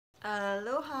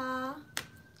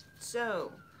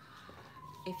So,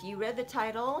 if you read the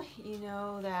title, you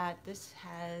know that this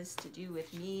has to do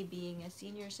with me being a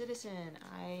senior citizen.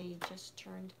 I just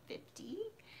turned 50,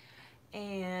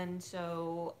 and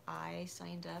so I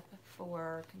signed up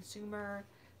for consumer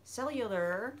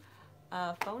cellular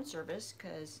phone service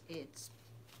because it's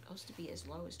supposed to be as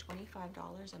low as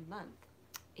 $25 a month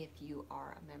if you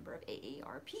are a member of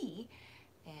AARP,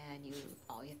 and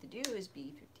all you have to do is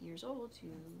be 50 years old to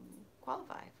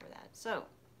qualify for that. So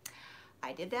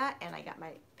I did that, and I got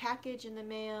my package in the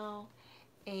mail,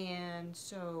 and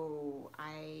so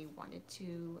I wanted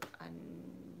to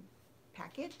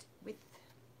unpack it with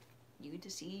you to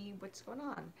see what's going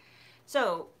on.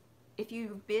 So if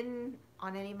you've been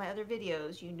on any of my other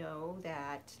videos, you know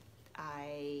that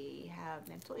I have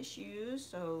mental issues,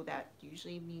 so that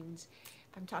usually means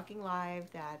if I'm talking live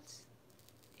that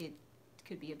it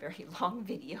could be a very long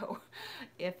video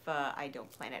if I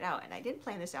don't plan it out. And I didn't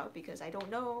plan this out because I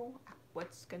don't know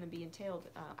what's going to be entailed.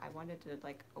 I wanted to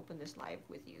open this live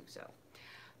with you.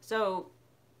 So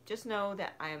just know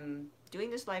that I'm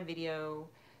doing this live video.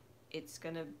 It's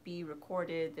going to be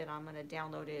recorded, then I'm going to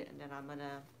download it, and then I'm going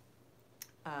to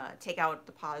take out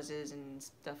the pauses and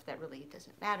stuff that really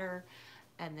doesn't matter,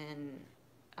 and then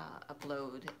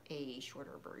upload a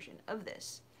shorter version of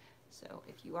this. So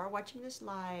if you are watching this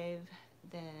live,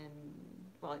 then,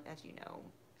 well, as you know,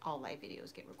 all live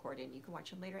videos get recorded and you can watch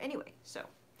them later anyway. So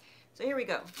here we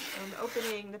go. I'm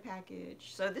opening the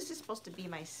package. So this is supposed to be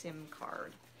my SIM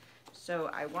card. So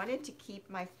I wanted to keep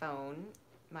my phone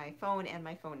and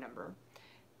my phone number.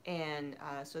 And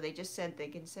so they just said they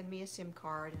can send me a SIM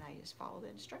card, and I just follow the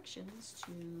instructions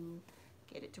to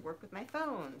get it to work with my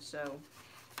phone. So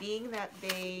being that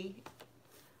they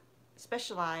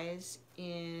specialize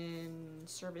in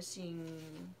servicing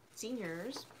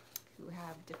seniors who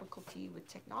have difficulty with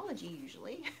technology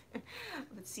usually,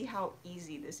 let's see how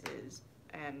easy this is.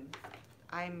 And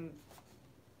I'm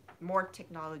more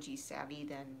technology savvy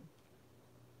than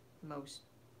most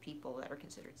people that are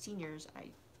considered seniors, I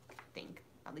think.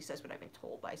 At least that's what I've been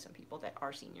told by some people that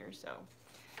are seniors.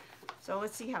 So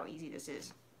let's see how easy this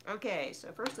is. Okay,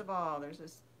 so first of all, there's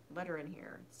this letter in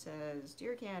here. It says,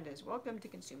 "Dear Candice, welcome to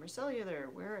Consumer Cellular.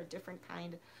 We're a different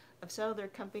kind of cellular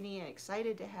company and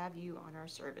excited to have you on our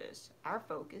service. Our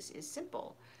focus is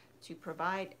simple: to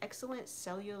provide excellent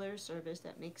cellular service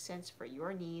that makes sense for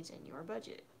your needs and your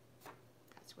budget."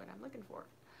 That's what I'm looking for.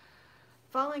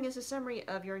 "Following is a summary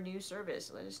of your new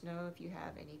service. Let us know if you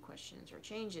have any questions or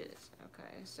changes."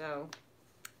 Okay, so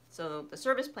the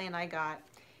service plan I got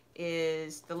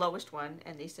is the lowest one,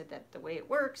 and they said that the way it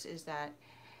works is that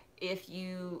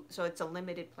so it's a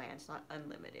limited plan, it's not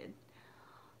unlimited.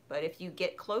 But if you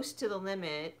get close to the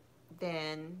limit,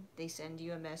 then they send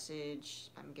you a message,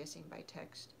 I'm guessing by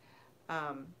text,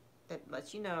 that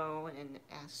lets you know and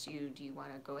asks you, do you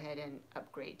want to go ahead and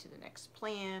upgrade to the next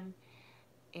plan?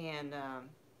 And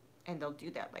they'll do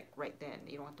that right then.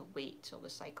 You don't have to wait till the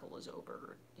cycle is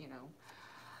over, you know.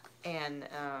 And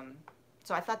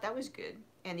so I thought that was good,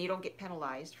 and you don't get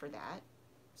penalized for that.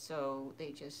 So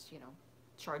they just,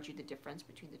 charge you the difference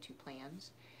between the two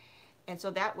plans. And so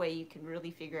that way you can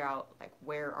really figure out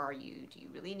where are you? Do you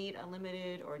really need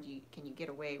unlimited, or can you get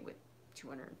away with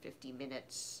 250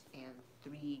 minutes and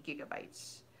 3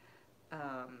 gigabytes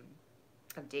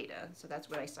of data? So that's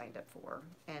what I signed up for.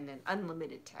 And then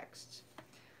unlimited text.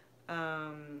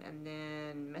 And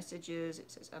then messages, it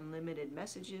says unlimited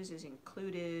messages is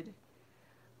included.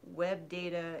 Web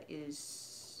data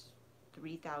is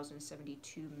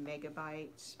 3,072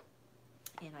 megabytes.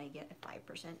 And I get a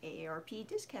 5% AARP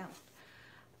discount.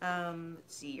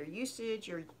 Let's see, your usage,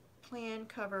 your plan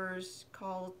covers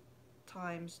call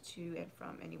times to and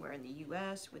from anywhere in the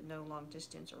U.S. with no long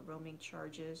distance or roaming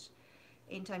charges.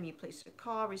 Anytime you place a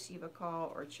call, receive a call,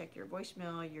 or check your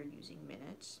voicemail, you're using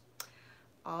minutes.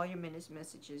 All your minutes,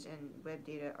 messages, and web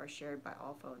data are shared by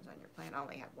all phones on your plan. I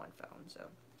only have one phone, so.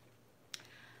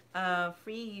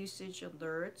 Free usage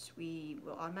alerts. We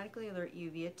will automatically alert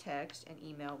you via text and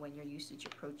email when your usage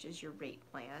approaches your rate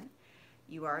plan.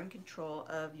 You are in control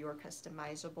of your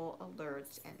customizable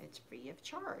alerts, and it's free of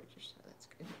charge, so that's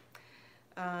good.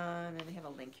 And then they have a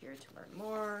link here to learn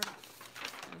more.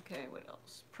 Okay, what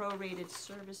else? Prorated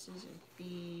services and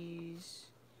fees.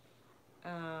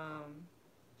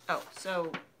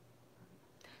 So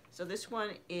this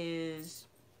one is,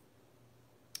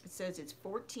 it says it's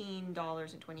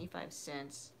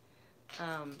 $14.25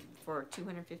 for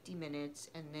 250 minutes,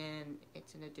 and then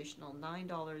it's an additional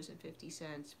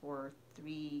 $9.50 for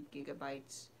 3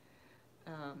 gigabytes.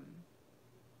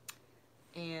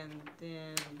 And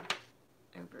then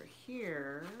over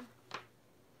here,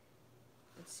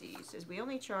 let's see, it says we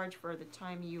only charge for the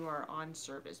time you are on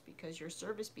service. Because your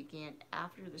service began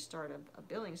after the start of a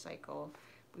billing cycle,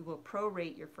 we will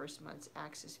prorate your first month's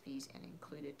access fees and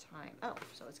included time. Oh,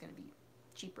 so it's going to be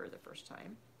cheaper the first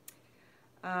time.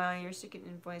 Your second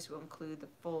invoice will include the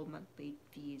full monthly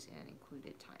fees and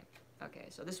included time. Okay,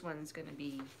 so this one's going to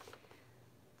be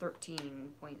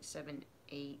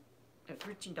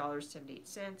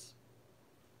 $13.78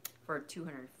 for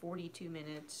 242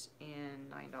 minutes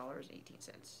and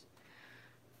 $9.18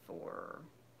 for,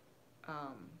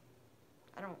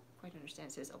 I don't quite understand.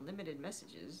 It says unlimited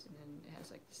messages, and then it has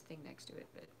like this thing next to it.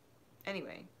 But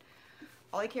anyway,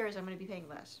 all I care is I'm going to be paying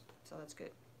less, so that's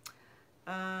good.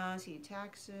 See,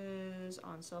 taxes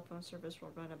on cell phone service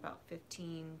will run about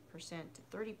 15% to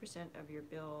 30% of your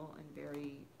bill and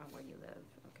vary on where you live.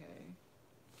 Okay,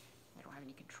 I don't have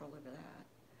any control over that.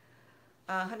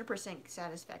 100%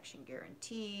 satisfaction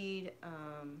guaranteed.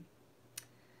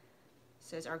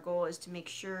 Says our goal is to make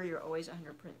sure you're always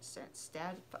 100%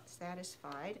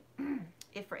 satisfied.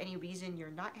 If for any reason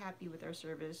you're not happy with our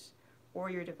service or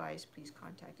your device, please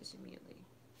contact us immediately.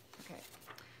 Okay.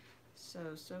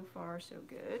 So far, so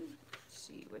good. Let's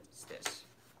see, what's this?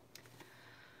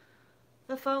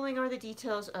 The following are the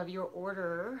details of your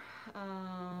order.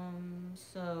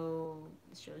 So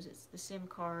it shows it's the SIM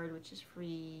card, which is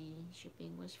free.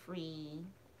 Shipping was free.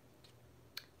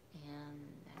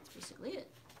 And that's basically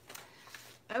it.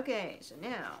 Okay, so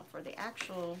now for the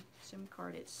actual SIM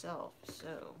card itself.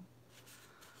 So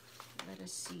let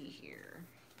us see here.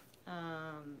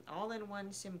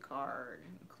 All-in-one SIM card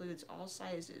includes all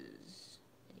sizes.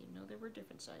 I didn't know there were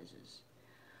different sizes.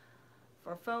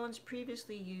 For phones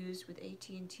previously used with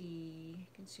AT&T,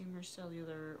 Consumer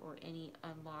Cellular, or any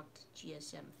unlocked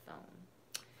GSM phone.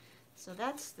 So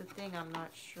that's the thing, I'm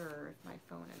not sure if my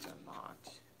phone is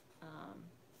unlocked.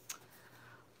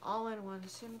 All-in-one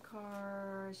SIM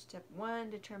card. Step 1,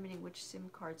 determining which SIM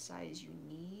card size you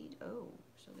need. Oh,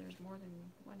 so there's more than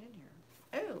one in here.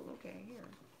 Oh, okay, here.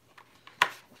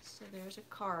 So there's a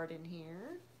card in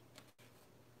here.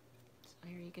 So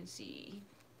here you can see.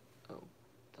 Oh,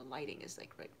 the lighting is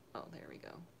like right. Oh, there we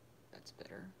go. That's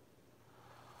better.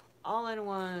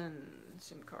 All-in-one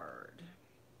SIM card.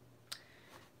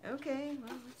 Okay,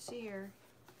 well, let's see here.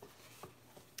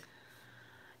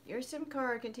 Your SIM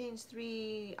card contains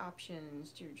 3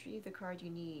 options. To retrieve the card you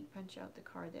need, punch out the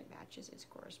card that matches its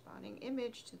corresponding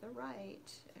image to the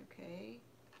right. Okay.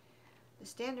 The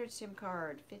standard SIM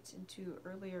card fits into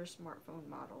earlier smartphone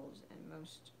models and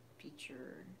most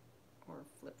feature or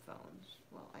flip phones.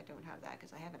 Well, I don't have that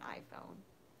because I have an iPhone.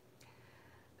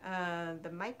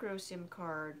 The micro SIM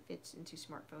card fits into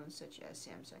smartphones such as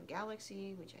Samsung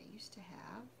Galaxy, which I used to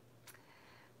have,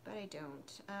 but I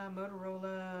don't.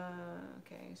 Motorola,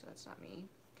 okay, so that's not me.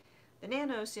 The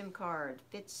nano SIM card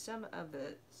fits some of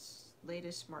the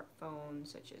latest smartphones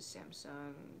such as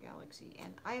Samsung Galaxy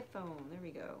and iPhone. There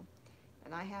we go.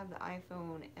 And I have the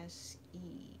iPhone SE,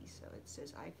 so it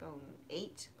says iPhone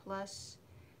 8 Plus,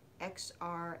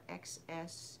 XR,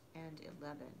 XS, and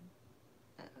 11.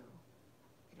 Uh-oh.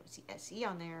 I don't see SE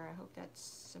on there. I hope that's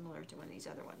similar to one of these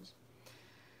other ones.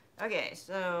 Okay,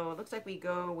 so it looks like we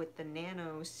go with the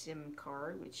nano SIM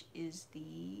card, which is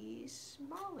the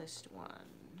smallest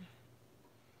one.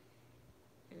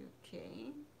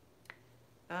 Okay.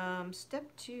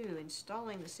 Step 2,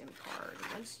 installing the SIM card.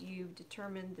 Once you've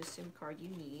determined the SIM card you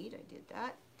need, I did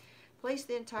that, place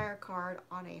the entire card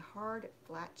on a hard,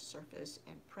 flat surface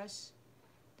and press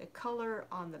the color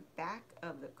on the back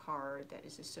of the card that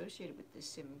is associated with the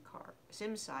SIM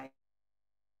size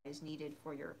needed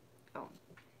for your phone.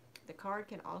 The card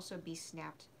can also be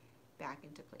snapped back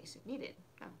into place if needed.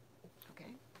 Oh,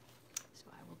 okay.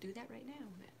 So I will do that right now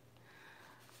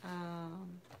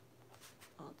then.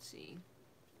 Let's see.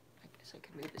 I guess I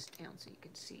can move this down so you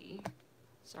can see.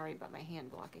 Sorry about my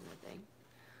hand blocking the thing.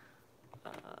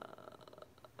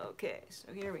 Okay,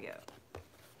 so here we go.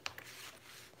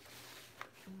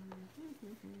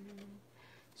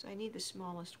 So I need the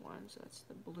smallest one, so that's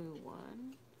the blue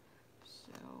one.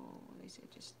 So they say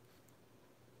just,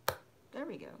 there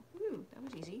we go. Woo, that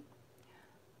was easy.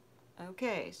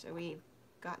 Okay, so we've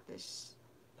got this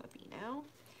puppy now.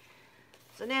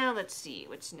 So now let's see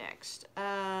what's next.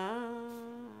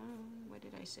 What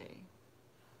did I say?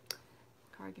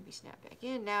 Card can be snapped back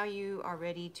in. Now you are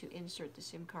ready to insert the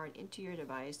SIM card into your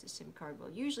device. The SIM card will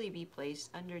usually be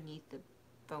placed underneath the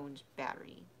phone's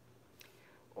battery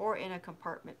or in a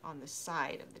compartment on the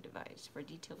side of the device. For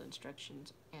detailed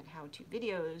instructions and how-to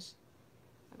videos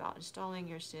about installing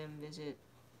your SIM, visit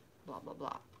blah blah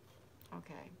blah.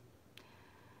 Okay.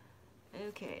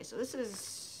 Okay, so this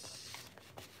is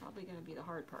probably going to be the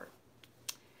hard part.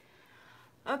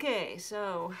 Okay,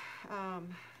 so let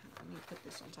me put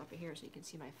this on top of here so you can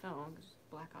see my phone, because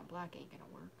black on black ain't gonna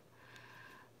work.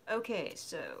 Okay,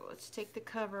 so let's take the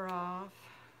cover off.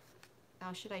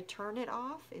 Now, should I turn it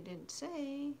off? It didn't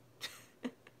say.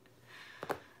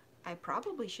 I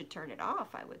probably should turn it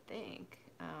off, I would think.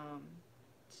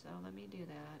 So let me do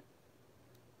that.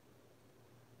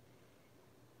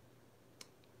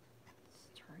 Let's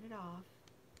turn it off.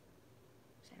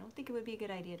 I don't think it would be a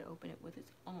good idea to open it with it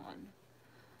on.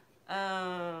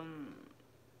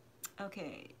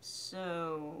 Okay,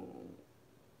 so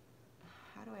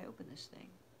how do I open this thing?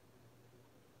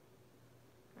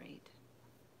 Great.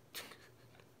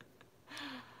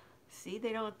 See,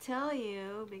 they don't tell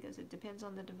you because it depends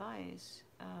on the device.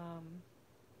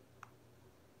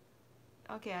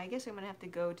 Okay, I guess I'm gonna have to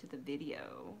go to the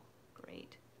video.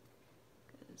 Great.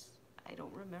 Because I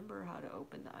don't remember how to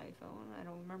open the iPhone. I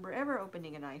don't remember ever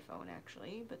opening an iPhone,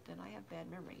 actually, but then I have bad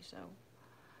memory, so.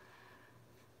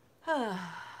 Oh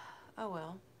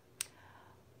well.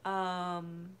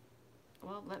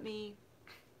 Well, let me.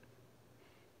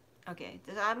 Okay,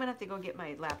 I'm gonna have to go get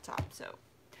my laptop, so.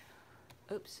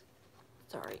 Oops.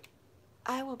 Sorry.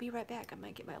 I will be right back. I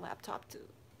might get my laptop to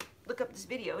look up this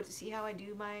video to see how I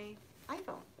do my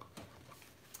iPhone.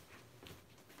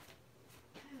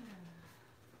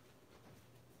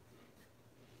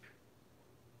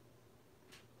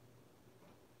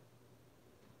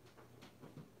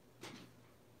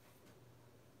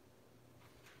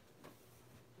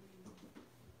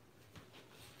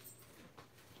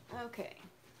 Okay.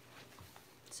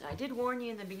 So I did warn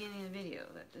you in the beginning of the video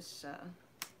that this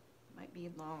might be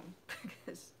long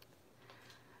because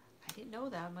I didn't know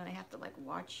that I'm gonna have to like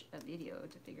watch a video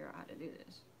to figure out how to do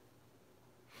this.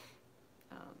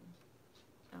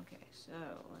 Okay, so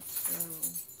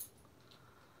let's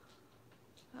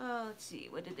go. Let's see,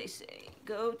 what did they say?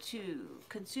 Go to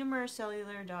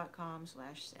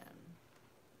consumercellular.com/sim.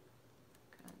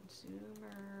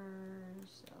 Consumer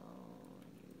cellular.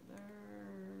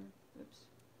 Oops,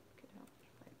 could help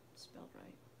if I spelled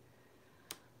right.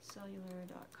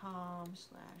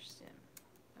 Cellular.com/sim.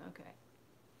 Okay.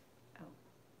 Oh.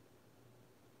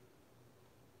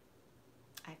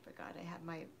 I forgot I have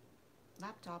my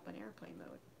laptop on airplane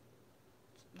mode.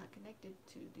 It's not connected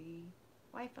to the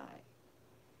Wi-Fi.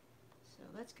 So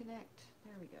let's connect.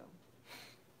 There we go.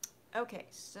 Okay,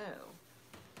 so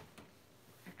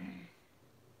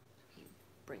you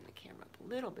bring the camera up a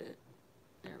little bit.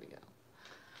 There we go.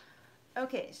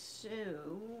 Okay, so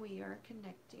we are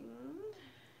connecting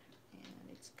and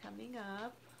it's coming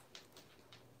up.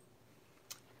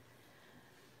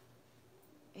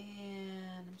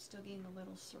 And I'm still getting a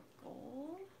little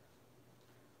circle.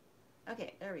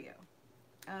 Okay, there we go.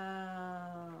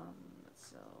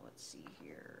 So let's see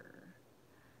here.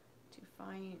 To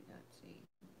find, let's see,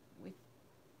 with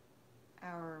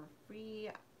our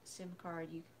free SIM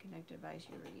card, you can connect a device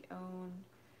you already own.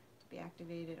 To be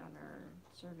activated on our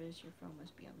service, your phone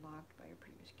must be unlocked by your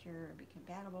previous carrier and be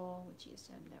compatible with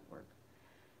GSM network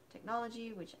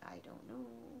technology, which I don't know.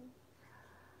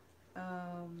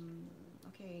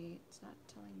 Okay, it's not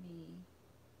telling me.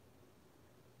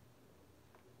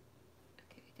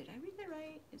 Okay, did I read that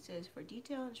right? It says, for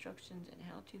detailed instructions and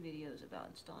how-to videos about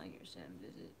installing your SIM,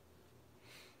 visit.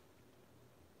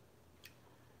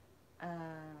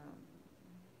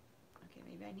 Okay,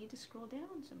 maybe I need to scroll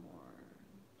down some more.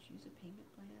 Choose a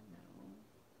payment plan? No.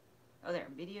 Oh, there,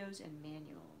 videos and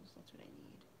manuals. That's what I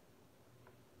need.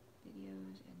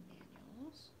 Videos and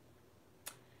manuals.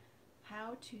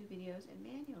 How-to videos and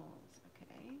manuals,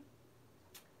 okay.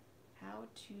 How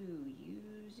to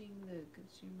using the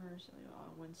consumer cellular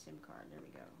on one SIM card. There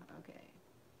we go. Okay.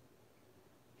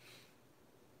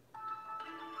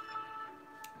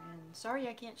 And sorry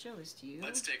I can't show this to you.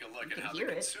 Let's take a look at how the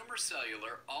consumer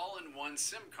cellular all-in-one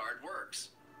SIM card works.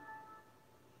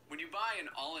 When you buy an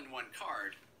all-in-one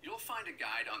card, you'll find a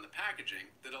guide on the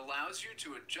packaging that allows you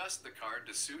to adjust the card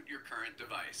to suit your current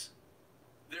device.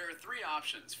 There are 3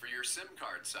 options for your SIM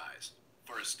card size.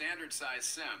 For a standard size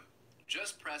SIM,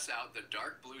 just press out the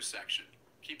dark blue section,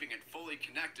 keeping it fully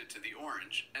connected to the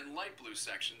orange and light blue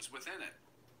sections within it.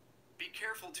 Be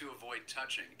careful to avoid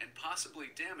touching and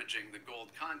possibly damaging the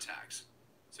gold contacts,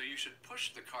 so you should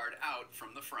push the card out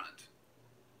from the front.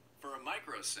 For a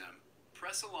micro SIM,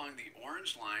 press along the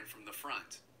orange line from the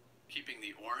front, keeping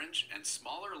the orange and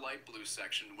smaller light blue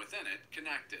section within it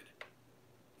connected.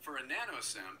 For a nano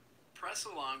SIM, press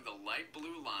along the light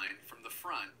blue line from the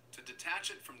front to detach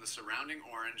it from the surrounding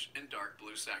orange and dark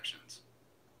blue sections.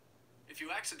 If you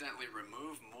accidentally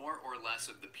remove more or less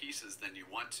of the pieces than you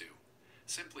want to,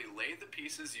 simply lay the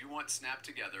pieces you want snapped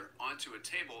together onto a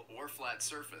table or flat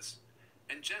surface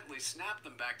and gently snap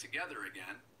them back together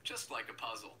again, just like a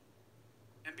puzzle.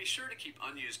 And be sure to keep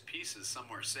unused pieces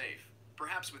somewhere safe,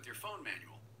 perhaps with your phone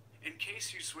manual, in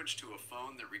case you switch to a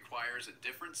phone that requires a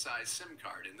different size SIM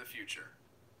card in the future.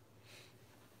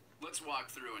 Let's walk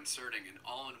through inserting an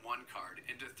all-in-one card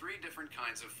into 3 different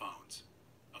kinds of phones: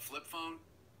 a flip phone,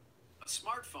 a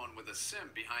smartphone with a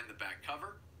SIM behind the back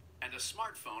cover, and a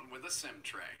smartphone with a SIM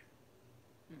tray.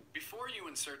 Before you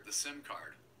insert the SIM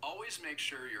card, always make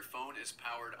sure your phone is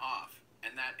powered off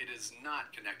and that it is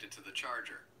not connected to the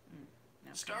charger.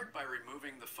 Okay. Start by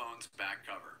removing the phone's back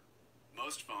cover.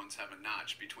 Most phones have a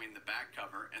notch between the back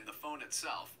cover and the phone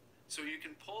itself, so you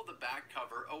can pull the back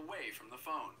cover away from the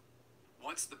phone.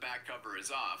 Once the back cover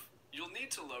is off, you'll need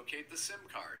to locate the SIM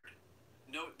card.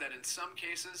 Note that in some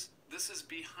cases, this is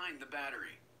behind the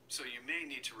battery, so you may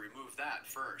need to remove that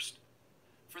first.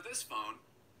 For this phone,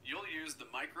 you'll use the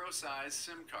micro-size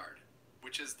SIM card,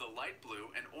 which is the light blue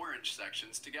and orange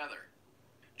sections together.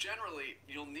 Generally,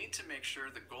 you'll need to make sure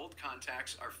the gold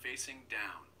contacts are facing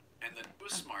down, and the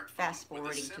newest smartphone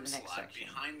with a SIM slot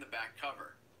behind the back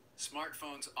cover.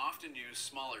 Smartphones often use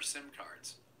smaller SIM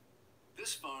cards.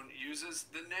 This phone uses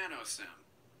the nano SIM,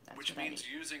 which means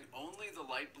using only the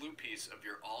light blue piece of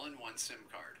your all-in-one SIM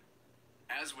card.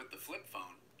 As with the flip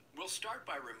phone, we'll start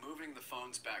by removing the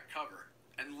phone's back cover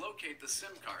and locate the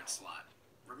SIM card slot,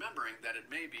 remembering that it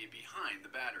may be behind the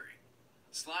battery.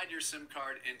 Slide your SIM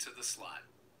card into the slot,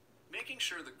 making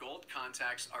sure the gold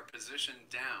contacts are positioned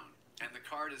down and the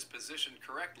card is positioned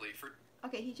correctly for...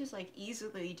 Okay, he just like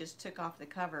easily just took off the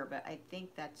cover, but I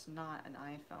think that's not an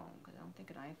iPhone, because I don't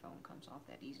think an iPhone comes off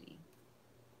that easy.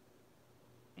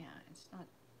 Yeah, it's not...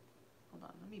 Hold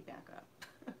on, let me back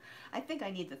up. I think I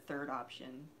need the third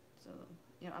option, so,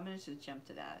 you know, I'm going to just jump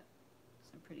to that,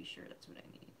 because I'm pretty sure that's what I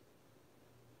need.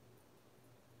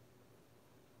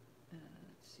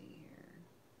 Let's see here.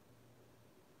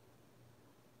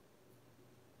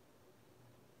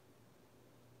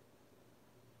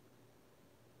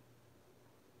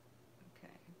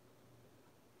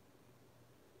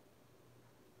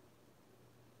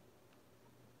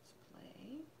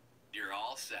 You're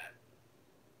all set.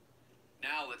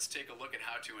 Now let's take a look at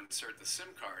how to insert the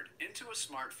SIM card into a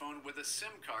smartphone with a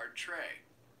SIM card tray.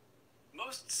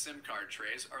 Most SIM card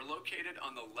trays are located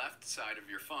on the left side of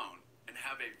your phone and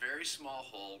have a very small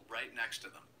hole right next to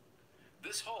them.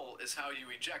 This hole is how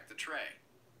you eject the tray.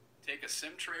 Take a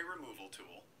SIM tray removal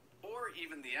tool, or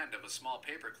even the end of a small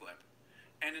paper clip,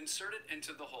 and insert it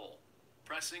into the hole,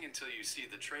 pressing until you see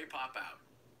the tray pop out.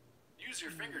 Use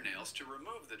your fingernails to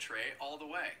remove the tray all the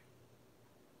way.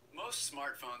 Most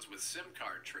smartphones with SIM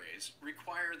card trays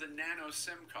require the nano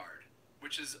SIM card,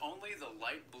 which is only the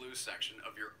light blue section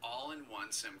of your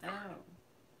all-in-one SIM card.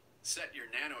 Set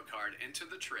your nano card into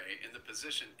the tray in the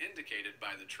position indicated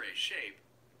by the tray shape,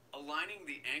 aligning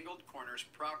the angled corners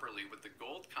properly with the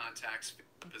gold contacts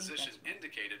position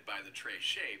indicated by the tray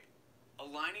shape,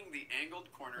 aligning the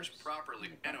angled corners properly.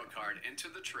 Nano card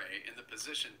into the tray in the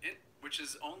position which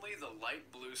is only the light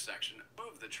blue section.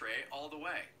 Move the tray all the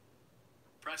way,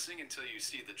 pressing until you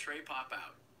see the tray pop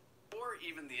out, or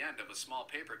even the end of a small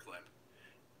paper clip,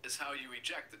 is how you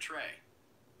eject the tray.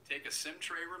 Take a SIM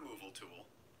tray removal tool,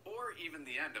 or even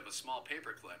the end of a small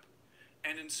paper clip,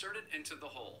 and insert it into the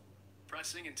hole,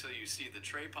 pressing until you see the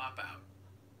tray pop out.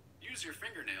 Use your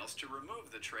fingernails to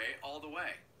remove the tray all the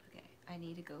way. Okay, I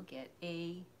need to go get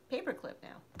a paper clip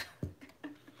now.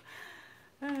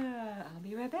 I'll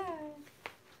be right back.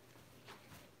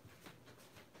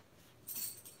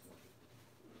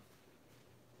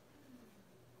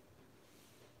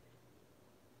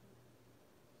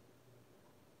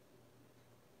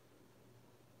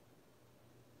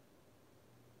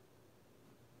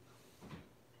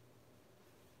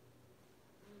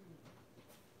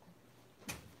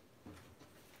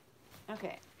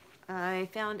 Okay, I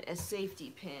found a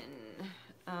safety pin,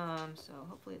 so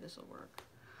hopefully this will work.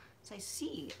 So I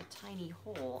see a tiny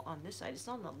hole on this side. It's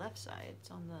not on the left side,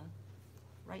 it's on the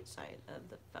right side of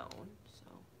the phone, so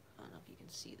I don't know if you can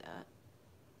see that.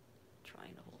 I'm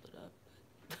trying to hold it up,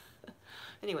 but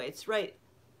anyway, it's right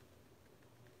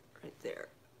there.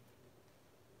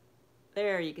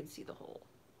 There you can see the hole.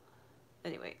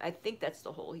 Anyway, I think that's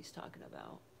the hole he's talking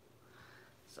about.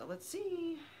 So let's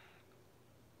see.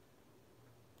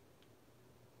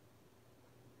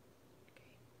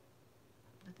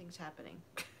 Nothing's happening.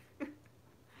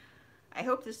 I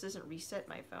hope this doesn't reset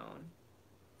my phone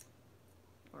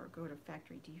or go to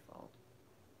factory default.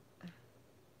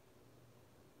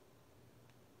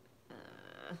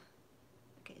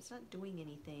 Okay, it's not doing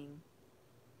anything.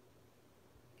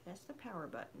 That's the power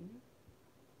button.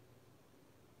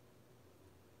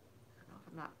 I don't know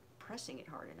if I'm not pressing it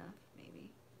hard enough, maybe.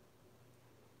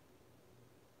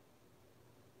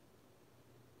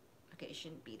 Okay, it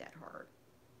shouldn't be that hard.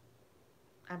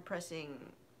 I'm pressing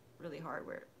really hard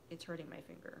where it's hurting my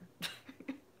finger.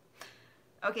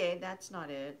 Okay, that's not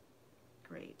it.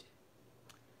 Great.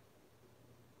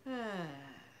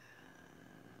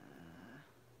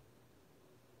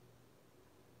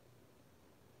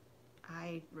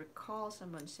 I recall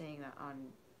someone saying that on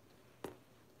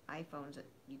iPhones that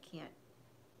you can't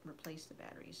replace the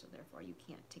battery, so therefore you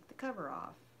can't take the cover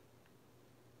off.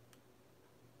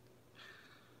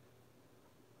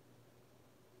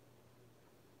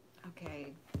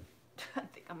 Okay, I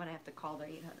think I'm gonna have to call the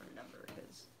 800 number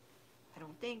because I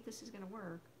don't think this is gonna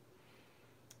work.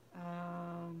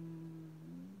 Well,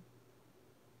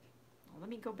 let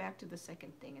me go back to the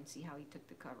second thing and see how he took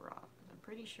the cover off, because I'm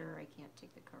pretty sure I can't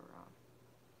take the cover off.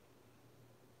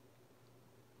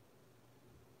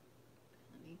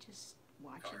 Let me just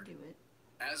watch him do it.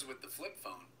 As with the flip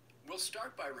phone, we'll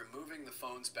start by removing the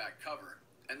phone's back cover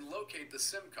and locate the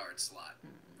SIM card slot,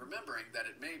 remembering that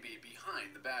it may be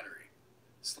behind the battery.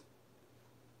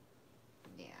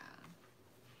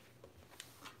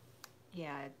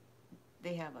 Yeah,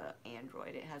 they have a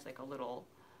Android. It has like a little,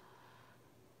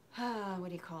 what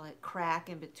do you call it, crack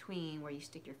in between where you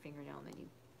stick your fingernail and then you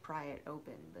pry it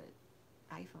open, but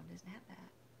iPhone doesn't have that.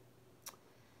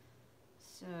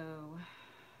 So,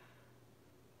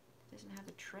 if it doesn't have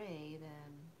the tray,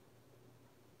 then,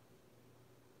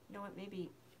 you know what, maybe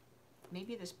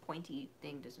this pointy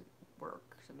thing doesn't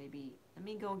work. So maybe, let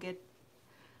me go get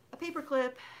a paper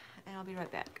clip and I'll be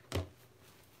right back.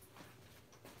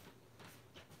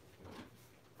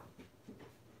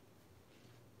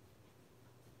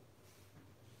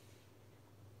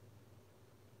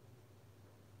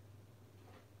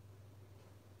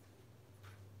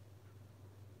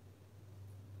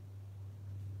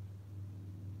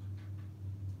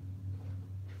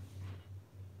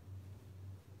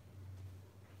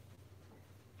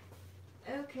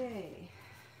 Okay.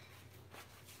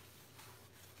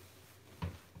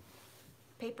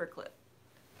 Paper clip.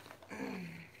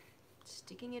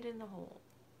 Sticking it in the hole.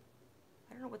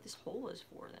 I don't know what this hole is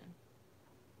for then.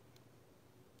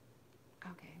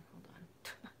 Okay, hold on.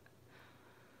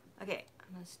 Okay,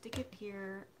 I'm gonna stick it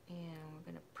here and we're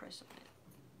gonna press on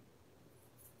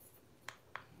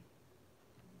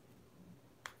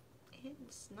it.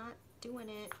 It's not doing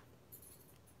it.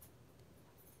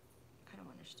 I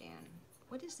don't understand.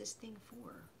 What is this thing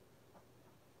for?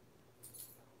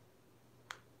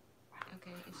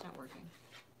 Okay, it's not working.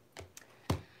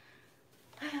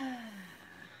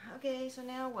 Okay, so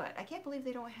now what? I can't believe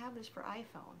they don't have this for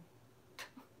iPhone.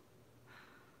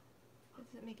 That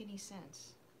doesn't make any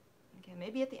sense. Okay,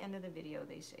 maybe at the end of the video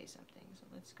they say something. So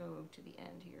let's go to the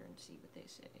end here and see what they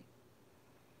say.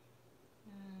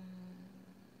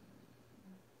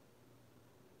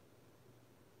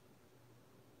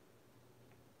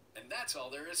 And that's all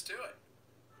there is to it.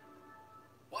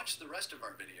 Watch the rest of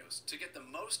our videos to get the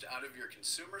most out of your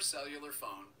consumer cellular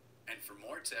phone and for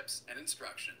more tips and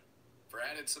instruction. For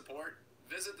added support,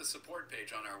 visit the support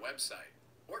page on our website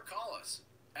or call us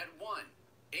at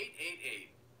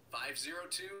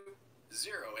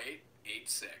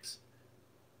 1-888-502-0886.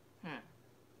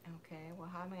 Okay, well,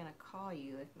 how am I going to call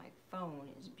you if my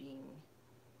phone is being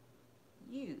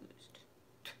used?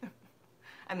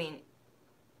 I mean,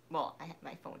 well, I have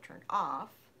my phone turned off,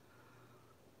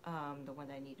 the one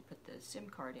that I need to put the SIM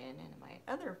card in, and my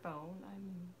other phone,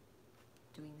 I'm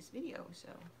doing this video,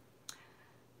 so,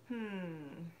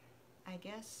 I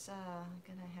guess, I'm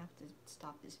gonna have to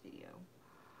stop this video,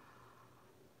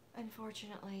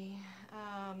 unfortunately,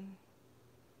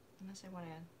 unless I want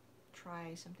to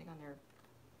try something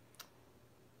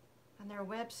on their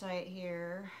website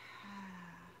here.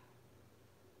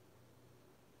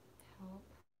 Help.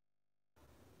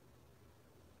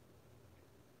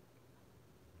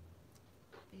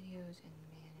 Videos and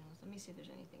manuals. Let me see if there's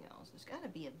anything else. There's got to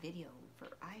be a video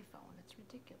for iPhone. That's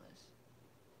ridiculous.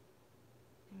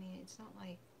 I mean, it's not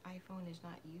like iPhone is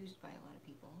not used by a lot of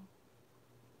people.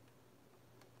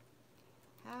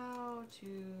 How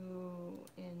to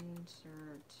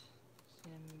insert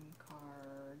SIM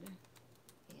card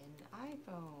in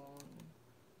iPhone.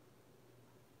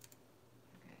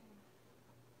 Okay.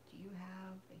 Do you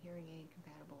have a hearing aid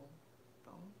compatible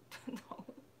phone? No.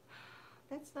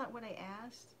 That's not what I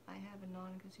asked. I have a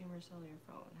non-consumer cellular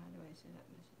phone. How do I set up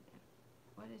messaging?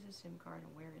 What is a SIM card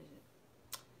and where is it?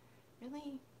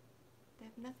 Really? They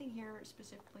have nothing here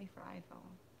specifically for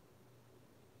iPhone.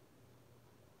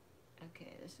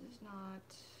 Okay, this is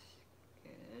not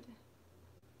good.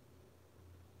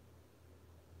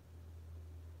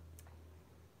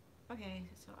 Okay,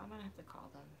 so I'm gonna have to call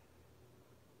them.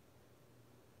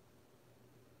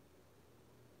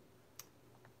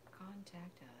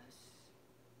 Contact us.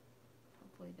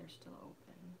 Hopefully they're still open.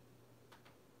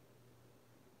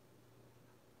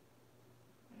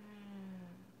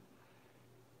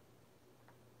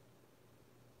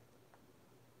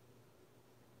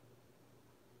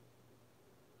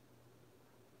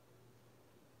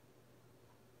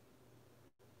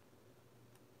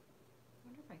 I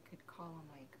wonder if I could call on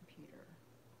my computer.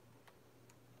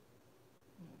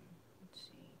 Let's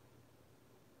see.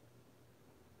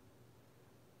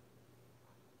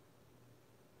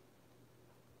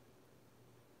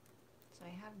 So I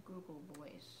have Google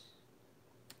Voice.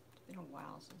 It's been a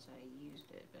while since I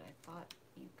used it, but I thought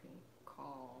you can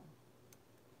call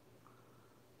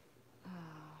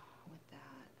with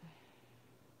that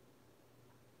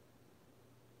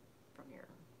from your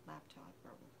laptop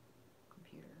or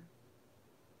computer.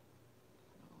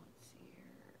 So let's see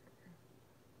here.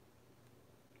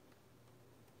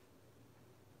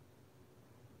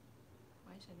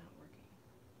 Why is it not working?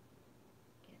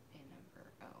 Get a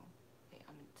number. Oh, okay,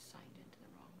 I'm signed into the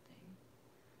wrong thing.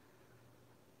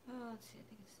 Oh, let's see. I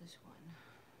think it's this one.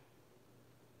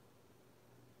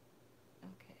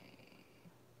 Okay.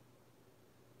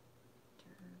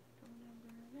 Phone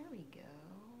number. There we go.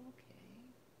 Okay.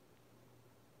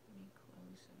 Let me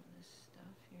close some of this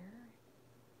stuff here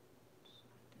so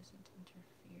it doesn't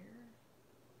interfere.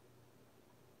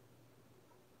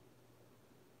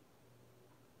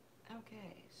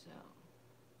 Okay, so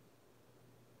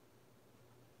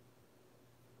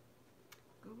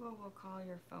Google will call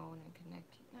your phone and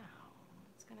connect you. No,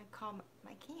 it's gonna call.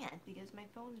 I can't because my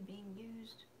phone's being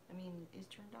used. I mean, is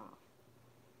turned off.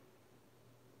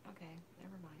 Okay,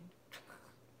 never mind.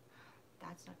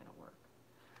 That's not gonna work.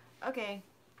 Okay,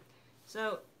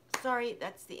 so sorry,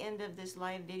 that's the end of this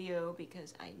live video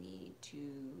because I need to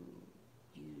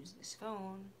use this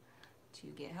phone to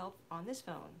get help on this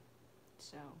phone.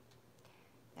 So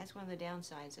that's one of the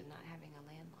downsides of not having a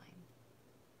landline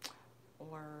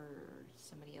or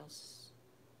somebody else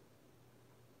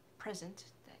present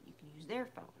that you can use their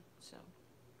phone. So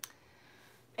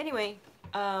anyway,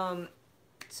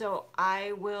 so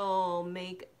I will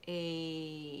make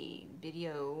a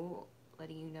video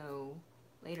letting you know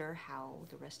later how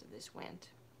the rest of this went.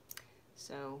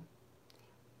 So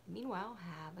meanwhile,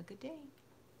 have a good day.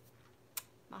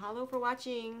 Mahalo for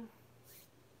watching.